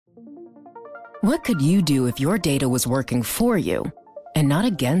What could you do if your data was working for you and not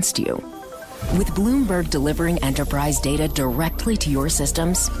against you? With Bloomberg delivering enterprise data directly to your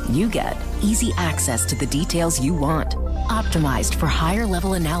systems, you get easy access to the details you want, optimized for higher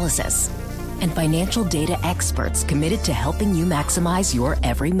level analysis, and financial data experts committed to helping you maximize your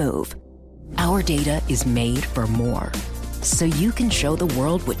every move. Our data is made for more, so you can show the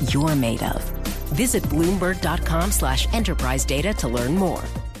world what you're made of. Visit Bloomberg.com/enterprise data to learn more.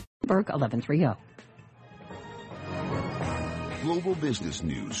 Bloomberg 1130. Global business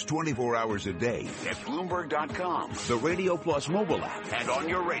news 24 hours a day at Bloomberg.com, the Radio Plus mobile app, and on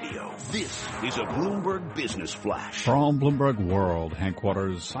your radio. This is a Bloomberg Business Flash. From Bloomberg World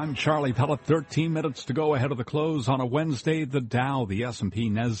headquarters, I'm Charlie Pellet. 13 minutes to go ahead of the close on a Wednesday. The Dow, the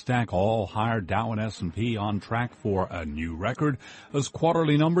S&P, NASDAQ, all higher. Dow and S&P on track for a new record as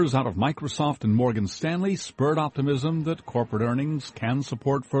quarterly numbers out of Microsoft and Morgan Stanley spurred optimism that corporate earnings can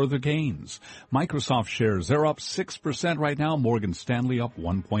support further gains. Microsoft shares, they're up 6% right now. Morgan Stanley up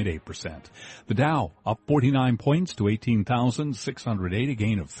 1.8%. The Dow up 49 points to 18,608, a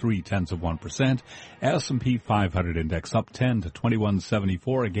gain of 0.3%. S&P 500 index up 10 to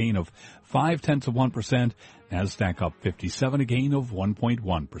 2174, a gain of 0.5%. NASDAQ up 57, a gain of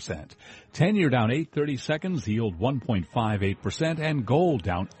 1.1%. 10-year down 8.30 seconds, yield 1.58%, and gold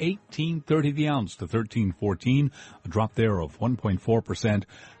down 18.30 the ounce to 13.14, a drop there of 1.4%.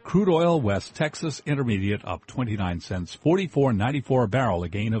 Crude oil, West Texas Intermediate up 29 cents, 44.94 a barrel, a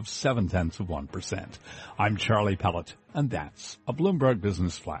gain of 0.7%. I'm Charlie Pellet, and that's a Bloomberg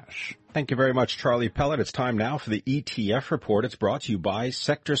Business Flash. Thank you very much, Charlie Pellet. It's time now for the ETF report. It's brought to you by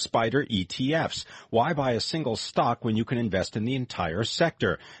Sector Spider ETFs. Why buy a single stock when you can invest in the entire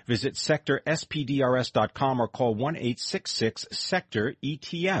sector? Visit sectorspdrs.com or call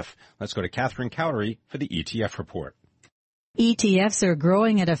 1-866-SECTOR-ETF. Let's go to Catherine Cowdery for the ETF report. ETFs are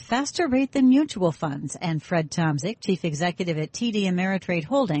growing at a faster rate than mutual funds, and Fred Tomczyk, chief executive at TD Ameritrade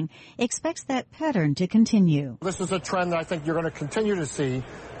Holding, expects that pattern to continue. This is a trend that I think you're going to continue to see,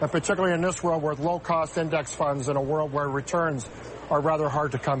 and particularly in this world with low-cost index funds in a world where returns are rather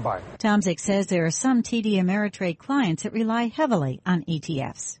hard to come by. Tomczyk says there are some TD Ameritrade clients that rely heavily on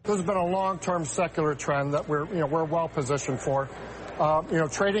ETFs. This has been a long-term secular trend that we're well positioned for.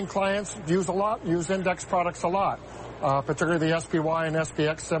 Trading clients use index products a lot. Particularly the SPY and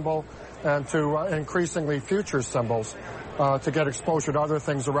SPX symbol, and to increasingly futures symbols to get exposure to other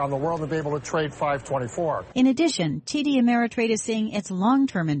things around the world and be able to trade 524. In addition, TD Ameritrade is seeing its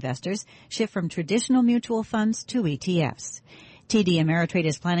long-term investors shift from traditional mutual funds to ETFs. TD Ameritrade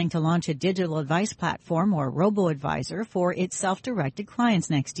is planning to launch a digital advice platform, or robo-advisor, for its self-directed clients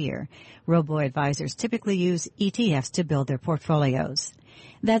next year. Robo-advisors typically use ETFs to build their portfolios.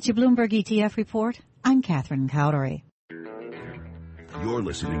 That's your Bloomberg ETF report. I'm Catherine Cowdery. You're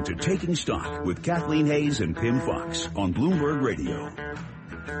listening to Taking Stock with Kathleen Hayes and Pimm Fox on Bloomberg Radio.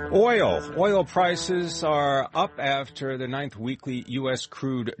 Oil prices are up after the 9th weekly U.S.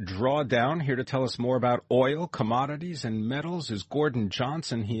 crude drawdown. Here to tell us more about oil, commodities, and metals is Gordon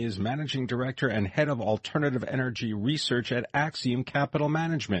Johnson. He is Managing Director and Head of Alternative Energy Research at Axiom Capital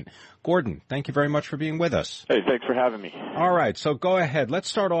Management. Gordon, thank you very much for being with us. Hey, thanks for having me. All right, so go ahead. Let's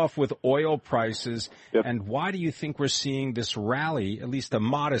start off with oil prices. Yep. And why do you think we're seeing this rally, at least a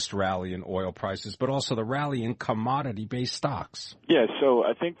modest rally in oil prices, but also the rally in commodity-based stocks? Yeah, so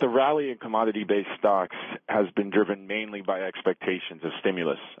I think the rally in commodity-based stocks has been driven mainly by expectations of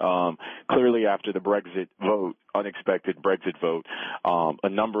stimulus. Clearly, after the Brexit vote, unexpected Brexit vote, a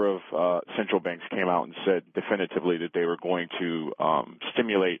number of central banks came out and said definitively that they were going to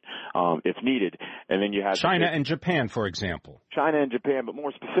stimulate if needed. And then you had China and Japan, for example. China and Japan, but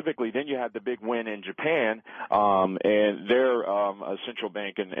more specifically, then you had the big win in Japan, and their central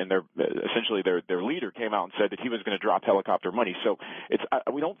bank and their essentially their leader came out and said that he was going to drop helicopter money. So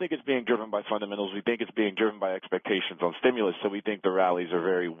we don't think it's being driven by fundamentals. We think it's being driven by expectations on stimulus. So we think the rallies are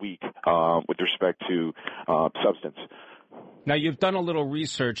very weak with respect to substance. Now, you've done a little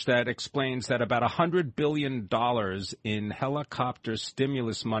research that explains that about $100 billion in helicopter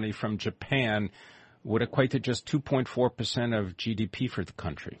stimulus money from Japan would equate to just 2.4% of GDP for the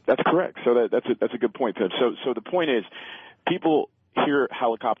country. That's correct. So that's a good point, Pimm. So the point is, people hear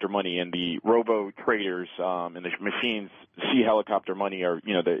helicopter money, and the robo traders and the machines see helicopter money, or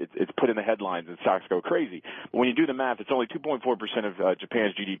it's put in the headlines and stocks go crazy. But when you do the math, it's only 2.4% of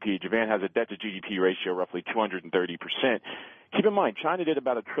Japan's GDP. Japan has a debt to GDP ratio roughly 230%. Keep in mind, China did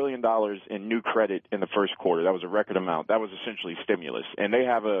about $1 trillion in new credit in the first quarter. That was a record amount. That was essentially stimulus. And they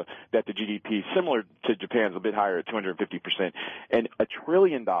have a debt to GDP similar to Japan's, a bit higher at 250%. And $1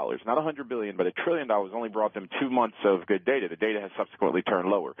 trillion, not $100 billion, but $1 trillion only brought them 2 months of good data. The data has subsequently turned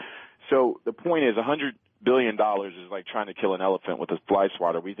lower. So the point is $100 billion is like trying to kill an elephant with a fly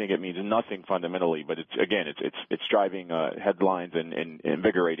swatter. We think it means nothing fundamentally, but it's driving headlines and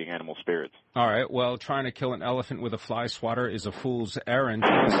invigorating animal spirits. All right. Well, trying to kill an elephant with a fly swatter is a fool's errand.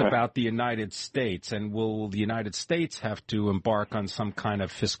 Tell us about the United States, and will the United States have to embark on some kind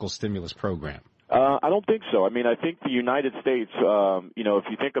of fiscal stimulus program? I don't think so. I mean, I think the United States, if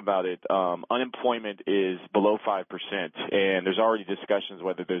you think about it, unemployment is below 5%, and there's already discussions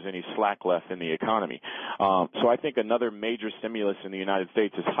whether there's any slack left in the economy. So I think another major stimulus in the United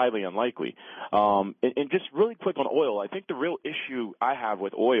States is highly unlikely. And just really quick on oil, I think the real issue I have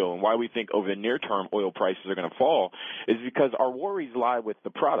with oil and why we think over the near term oil prices are going to fall is because our worries lie with the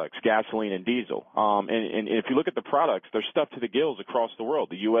products, gasoline and diesel. And if you look at the products, they're stuffed to the gills across the world,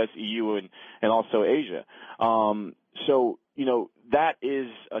 the U.S., EU, and also Asia. That is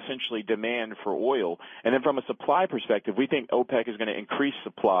essentially demand for oil. And then from a supply perspective, we think OPEC is going to increase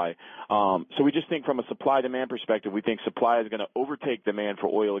supply. So we just think from a supply-demand perspective, we think supply is going to overtake demand for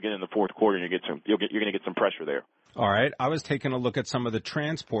oil again in the fourth quarter, and you're going to get some pressure there. All right. I was taking a look at some of the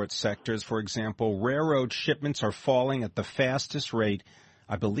transport sectors. For example, railroad shipments are falling at the fastest rate,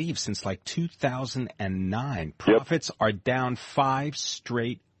 I believe, since like 2009. Profits are down 5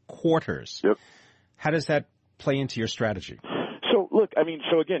 straight quarters. Yep. How does that play into your strategy? So, look,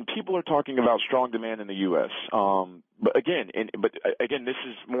 again, people are talking about strong demand in the U.S. But again, this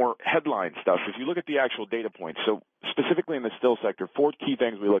is more headline stuff. If you look at the actual data points, so specifically in the still sector, 4 key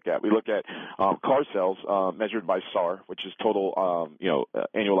things we look at. We look at car sales measured by SAR, which is total,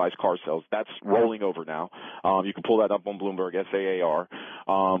 annualized car sales. That's rolling over now. You can pull that up on Bloomberg, SAAR.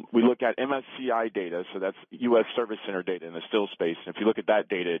 We look at MSCI data, so that's U.S. service center data in the still space. And if you look at that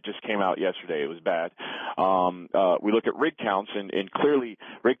data, it just came out yesterday. It was bad. We look at rig counts, and clearly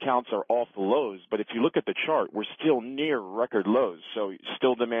rig counts are off the lows. But if you look at the chart, we're still near record lows. So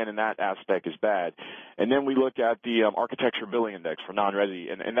still demand in that aspect is bad. And then we look at the architecture billing index for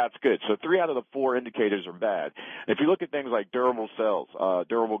non-resi, and that's good. So 3 out of the 4 indicators are bad. And if you look at things like durable sales,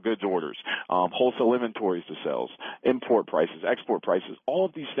 durable goods orders, wholesale inventories to sales, import prices, export prices, all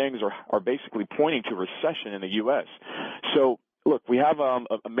of these things are basically pointing to recession in the U.S. So look, we have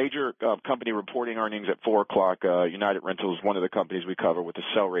a major company reporting earnings at 4 o'clock. United Rentals, one of the companies we cover with a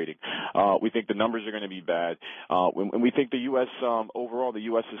sell rating. We think the numbers are going to be bad. And we think the U.S. Overall, the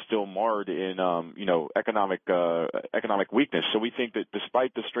U.S. is still marred in economic weakness. So we think that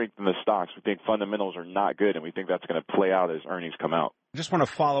despite the strength in the stocks, we think fundamentals are not good, and we think that's going to play out as earnings come out. I just want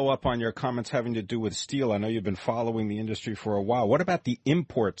to follow up on your comments having to do with steel. I know you've been following the industry for a while. What about the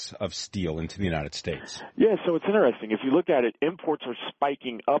imports of steel into the United States? Yeah, so it's interesting. If you look at it, imports are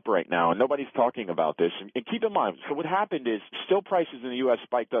spiking up right now, and nobody's talking about this. And keep in mind, so what happened is steel prices in the U.S.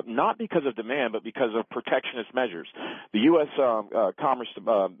 spiked up not because of demand, but because of protectionist measures. The U.S.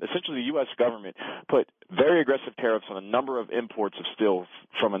 Essentially the U.S. government put very aggressive tariffs on a number of imports of steel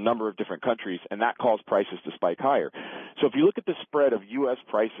from a number of different countries, and that caused prices to spike higher. So if you look at the spread of U.S.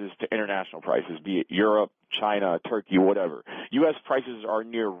 prices to international prices, be it Europe, China, Turkey, whatever, U.S. prices are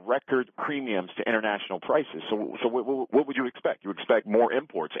near record premiums to international prices. So what would you expect? You would expect more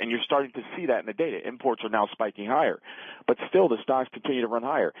imports, and you're starting to see that in the data. Imports are now spiking higher, but still the stocks continue to run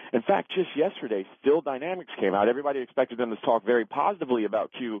higher. In fact, just yesterday, Steel Dynamics came out. Everybody expected them to talk very positively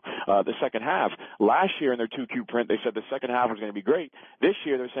about the second half. Last year in their 2Q print, they said the second half was going to be great. This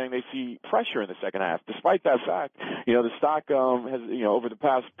year, they're saying they see pressure in the second half. Despite that fact, the stock has, over the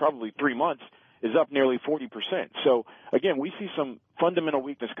past probably 3 months, is up nearly 40%. So, again, we see some fundamental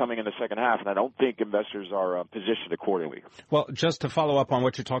weakness coming in the second half, and I don't think investors are positioned accordingly. Well, just to follow up on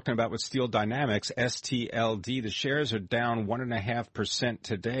what you're talking about with Steel Dynamics, STLD, the shares are down 1.5%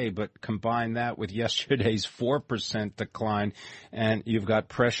 today, but combine that with yesterday's 4% decline, and you've got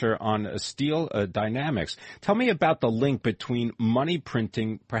pressure on Steel Dynamics. Tell me about the link between money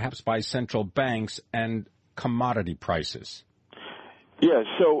printing, perhaps by central banks, and commodity prices.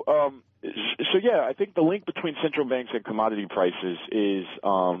 Yeah, I think the link between central banks and commodity prices is,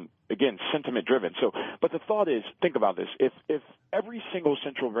 again, sentiment driven. But the thought is, think about this. If every single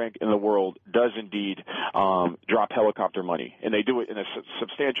central bank in the world does indeed drop helicopter money, and they do it in a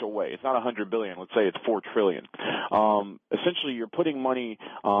substantial way, it's not $100 billion, let's say it's $4 trillion. Essentially, you're putting money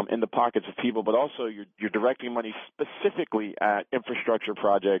in the pockets of people, but also you're directing money specifically at infrastructure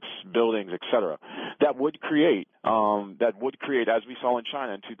projects, buildings, et cetera. That would create, as we saw in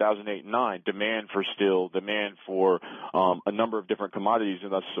China in 2008 and 2009, demand for steel, demand for a number of different commodities,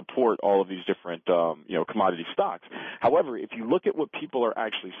 and thus support all of these different commodity stocks. However, if you look look at what people are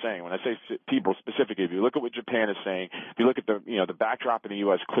actually saying, when I say people specifically, if you look at what Japan is saying, if you look at the backdrop in the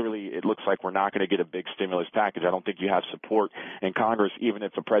U.S., clearly it looks like we're not going to get a big stimulus package. I don't think you have support in Congress, even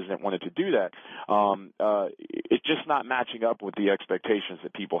if the president wanted to do that. It's just not matching up with the expectations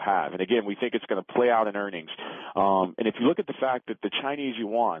that people have. And again, we think it's going to play out in earnings. And if you look at the fact that the Chinese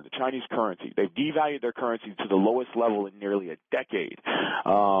yuan, the Chinese currency, they've devalued their currency to the lowest level in nearly a decade.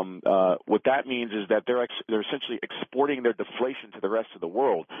 What that means is that they're essentially exporting their deflation to the rest of the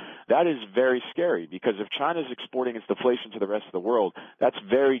world. That is very scary, because if China's exporting its deflation to the rest of the world, that's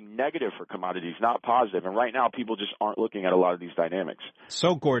very negative for commodities, not positive. And right now, people just aren't looking at a lot of these dynamics.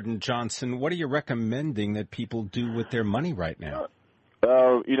 So, Gordon Johnson, what are you recommending that people do with their money right now?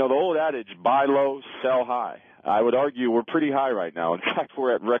 The old adage, buy low, sell high. I would argue we're pretty high right now. In fact,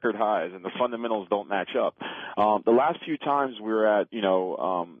 we're at record highs, and the fundamentals don't match up. The last few times we were at,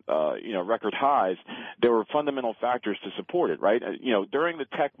 record highs, there were fundamental factors to support it, right? During the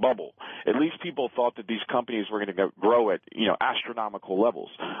tech bubble, at least people thought that these companies were going to grow at, astronomical levels.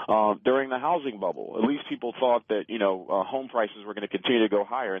 During the housing bubble, at least people thought that, home prices were going to continue to go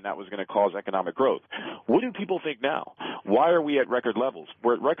higher, and that was going to cause economic growth. What do people think now? Why are we at record levels?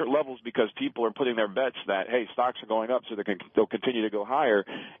 We're at record levels because people are putting their bets that, hey, stocks are going up, so they'll continue to go higher,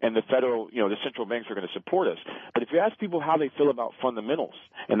 and the the central banks are going to support us. But if you ask people how they feel about fundamentals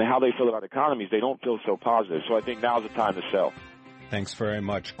and how they feel about economies, they don't feel so positive. So I think now's the time to sell. Thanks very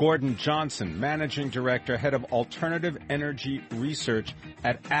much. Gordon Johnson, Managing Director, Head of Alternative Energy Research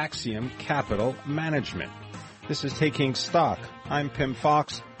at Axiom Capital Management. This is Taking Stock. I'm Pim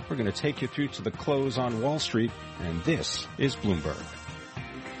Fox. We're going to take you through to the close on Wall Street, and this is Bloomberg.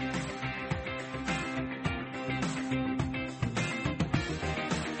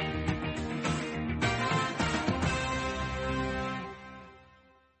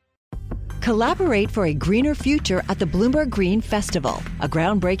 Collaborate for a greener future at the Bloomberg Green Festival, a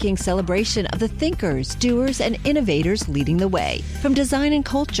groundbreaking celebration of the thinkers, doers, and innovators leading the way. From design and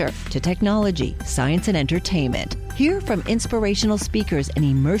culture to technology, science, and entertainment. Hear from inspirational speakers and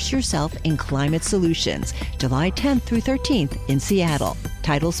immerse yourself in climate solutions. July 10th through 13th in Seattle.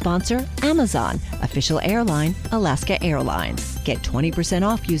 Title sponsor, Amazon. Official airline, Alaska Airlines. Get 20%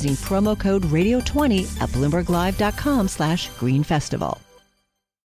 off using promo code radio20 at BloombergLive.com/Green Festival.